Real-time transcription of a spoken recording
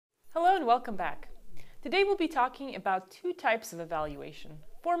Hello and welcome back. Today we'll be talking about two types of evaluation,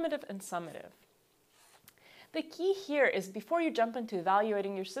 formative and summative. The key here is before you jump into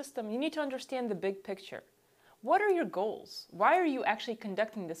evaluating your system, you need to understand the big picture. What are your goals? Why are you actually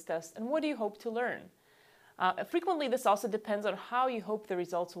conducting this test, and what do you hope to learn? Frequently, this also depends on how you hope the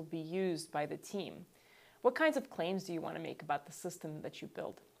results will be used by the team. What kinds of claims do you want to make about the system that you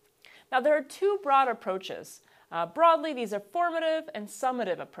build? Now, there are two broad approaches. Broadly, these are formative and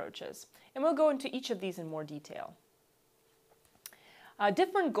summative approaches, and we'll go into each of these in more detail.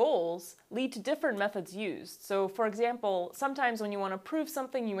 Different goals lead to different methods used. So, for example, sometimes when you want to prove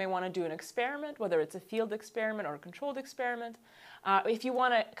something, you may want to do an experiment, whether it's a field experiment or a controlled experiment. If you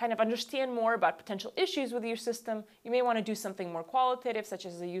want to kind of understand more about potential issues with your system, you may want to do something more qualitative, such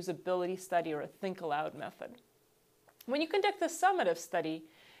as a usability study or a think aloud method. When you conduct a summative study,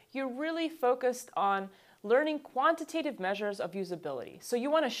 you're really focused on learning quantitative measures of usability. So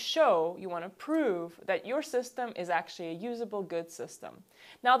you want to show, you want to prove that your system is actually a usable, good system.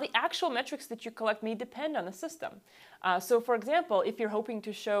 Now, the actual metrics that you collect may depend on the system. So for example, if you're hoping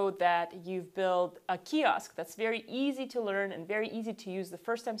to show that you've built a kiosk that's very easy to learn and very easy to use the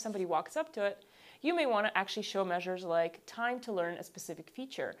first time somebody walks up to it, you may want to actually show measures like time to learn a specific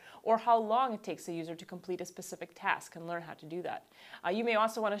feature, or how long it takes a user to complete a specific task and learn how to do that. You may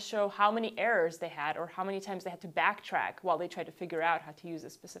also want to show how many errors they had, or how many times they had to backtrack while they tried to figure out how to use a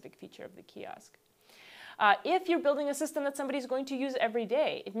specific feature of the kiosk. If you're building a system that somebody's going to use every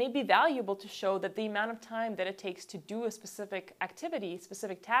day, it may be valuable to show that the amount of time that it takes to do a specific activity,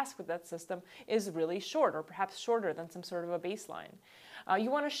 specific task with that system is really short, or perhaps shorter than some sort of a baseline.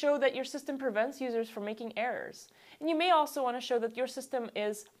 You want to show that your system prevents users from making errors. And you may also want to show that your system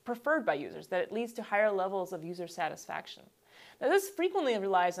is preferred by users, that it leads to higher levels of user satisfaction. Now, this frequently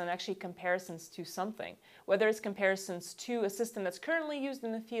relies on actually comparisons to something, whether it's comparisons to a system that's currently used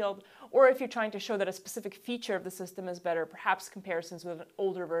in the field, or if you're trying to show that a specific feature of the system is better, perhaps comparisons with an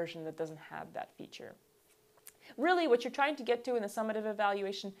older version that doesn't have that feature. Really, what you're trying to get to in the summative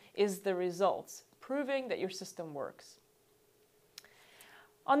evaluation is the results, proving that your system works.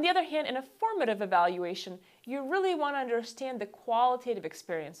 On the other hand, in a formative evaluation, you really want to understand the qualitative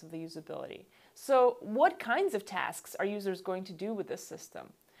experience of the usability. So what kinds of tasks are users going to do with this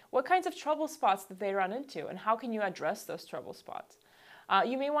system? What kinds of trouble spots did they run into, and how can you address those trouble spots?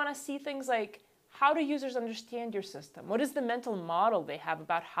 You may want to see things like, how do users understand your system? What is the mental model they have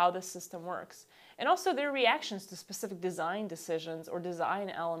about how the system works? And also their reactions to specific design decisions or design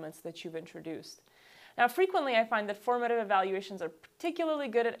elements that you've introduced. Now, frequently I find that formative evaluations are particularly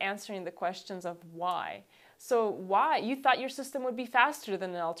good at answering the questions of why. So why? You thought your system would be faster than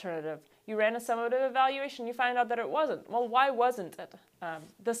an alternative. You ran a summative evaluation, you find out that it wasn't. Well, why wasn't it?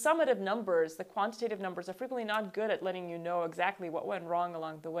 The summative numbers, the quantitative numbers, are frequently not good at letting you know exactly what went wrong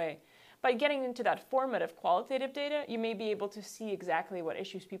along the way. By getting into that formative qualitative data, you may be able to see exactly what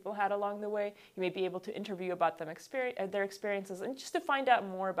issues people had along the way. You may be able to interview about them their experiences, and just to find out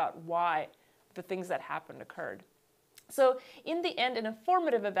more about why the things that happened occurred. So in the end, in a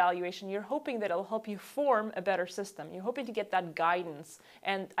formative evaluation, you're hoping that it'll help you form a better system. You're hoping to get that guidance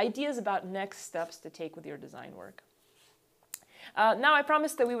and ideas about next steps to take with your design work. Now, I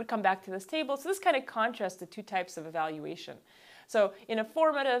promised that we would come back to this table, so this kind of contrasts the two types of evaluation. So in a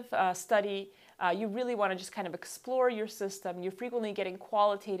formative study, you really want to just kind of explore your system. You're frequently getting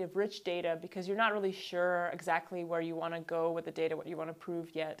qualitative, rich data because you're not really sure exactly where you want to go with the data, what you want to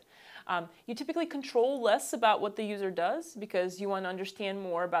prove yet. You typically control less about what the user does because you want to understand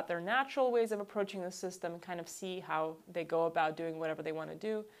more about their natural ways of approaching the system and kind of see how they go about doing whatever they want to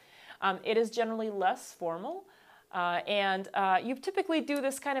do. It is generally less formal. You typically do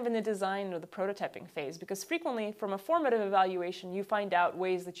this kind of in the design or the prototyping phase, because frequently from a formative evaluation you find out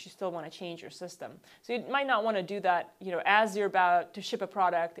ways that you still want to change your system. So you might not want to do that, as you're about to ship a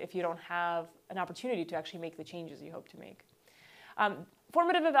product if you don't have an opportunity to actually make the changes you hope to make.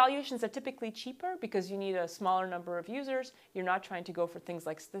 Formative evaluations are typically cheaper because you need a smaller number of users. You're not trying to go for things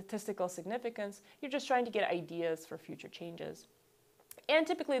like statistical significance. You're just trying to get ideas for future changes. And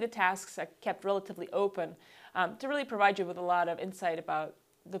typically the tasks are kept relatively open to really provide you with a lot of insight about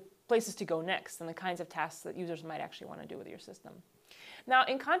the places to go next and the kinds of tasks that users might actually want to do with your system. Now,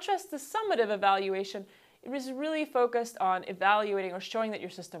 in contrast to summative evaluation, it is really focused on evaluating or showing that your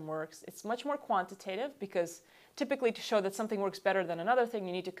system works. It's much more quantitative because typically to show that something works better than another thing,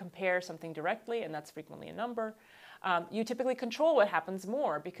 you need to compare something directly, and that's frequently a number. You typically control what happens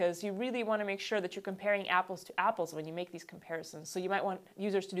more because you really want to make sure that you're comparing apples to apples when you make these comparisons. So you might want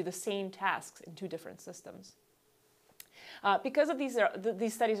users to do the same tasks in two different systems. Because of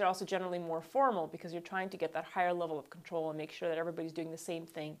these studies are also generally more formal because you're trying to get that higher level of control and make sure that everybody's doing the same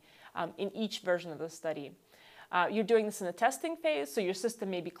thing in each version of the study. You're doing this in the testing phase, so your system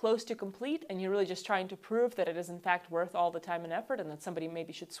may be close to complete, and you're really just trying to prove that it is in fact worth all the time and effort, and that somebody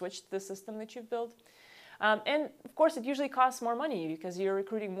maybe should switch to the system that you've built. And of course, it usually costs more money because you're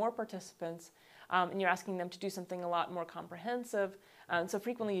recruiting more participants, and you're asking them to do something a lot more comprehensive. So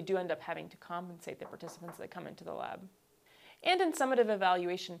frequently, you do end up having to compensate the participants that come into the lab. And in summative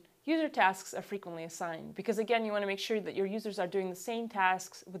evaluation, user tasks are frequently assigned because, again, you want to make sure that your users are doing the same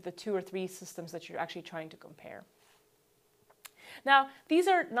tasks with the 2 or 3 systems that you're actually trying to compare. Now, these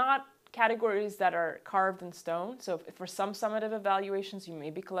are not categories that are carved in stone. So for some summative evaluations, you may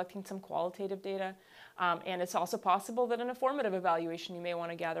be collecting some qualitative data. And it's also possible that in a formative evaluation, you may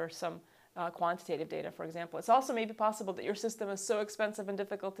want to gather some quantitative data, for example. It's also maybe possible that your system is so expensive and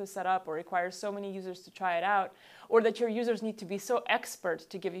difficult to set up or requires so many users to try it out, or that your users need to be so expert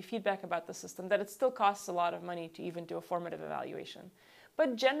to give you feedback about the system that it still costs a lot of money to even do a formative evaluation.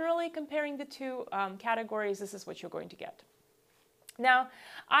 But generally, comparing the 2 categories, this is what you're going to get. Now,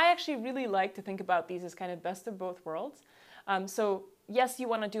 I actually really like to think about these as kind of best of both worlds. So yes, you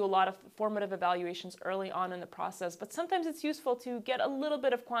want to do a lot of formative evaluations early on in the process, but sometimes it's useful to get a little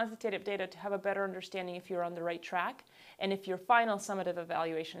bit of quantitative data to have a better understanding if you're on the right track and if your final summative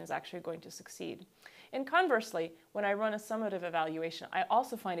evaluation is actually going to succeed. And conversely, when I run a summative evaluation, I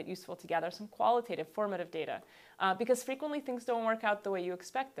also find it useful to gather some qualitative, formative data because frequently things don't work out the way you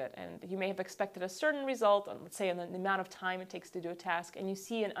expected. And you may have expected a certain result, on, let's say, on the amount of time it takes to do a task, and you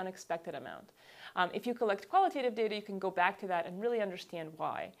see an unexpected amount. If you collect qualitative data, you can go back to that and really understand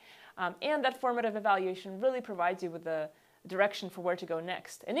why. And that formative evaluation really provides you with the direction for where to go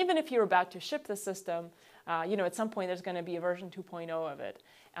next. And even if you're about to ship the system, at some point there's going to be a version 2.0 of it.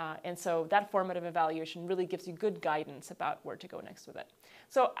 And so that formative evaluation really gives you good guidance about where to go next with it.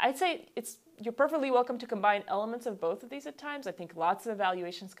 So I'd say you're perfectly welcome to combine elements of both of these at times. I think lots of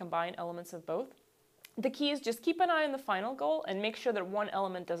evaluations combine elements of both. The key is just keep an eye on the final goal and make sure that one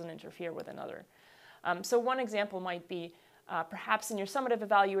element doesn't interfere with another. So one example might be perhaps in your summative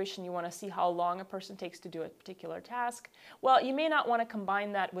evaluation, you want to see how long a person takes to do a particular task. Well, you may not want to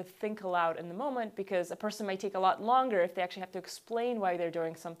combine that with think aloud in the moment because a person might take a lot longer if they actually have to explain why they're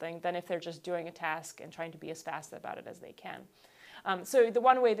doing something than if they're just doing a task and trying to be as fast about it as they can. So the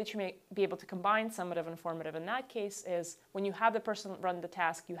one way that you may be able to combine summative and formative in that case is when you have the person run the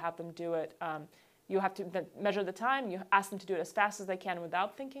task, you have them do it. You have to measure the time, you ask them to do it as fast as they can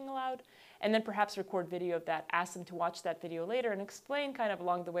without thinking aloud, and then perhaps record video of that, ask them to watch that video later and explain kind of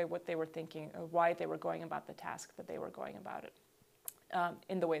along the way what they were thinking or why they were going about the task that they were going about it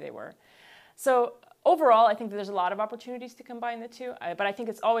in the way they were. So overall, I think that there's a lot of opportunities to combine the 2, but I think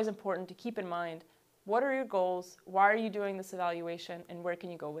it's always important to keep in mind, what are your goals, why are you doing this evaluation, and where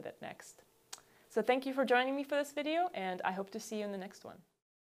can you go with it next? So thank you for joining me for this video, and I hope to see you in the next one.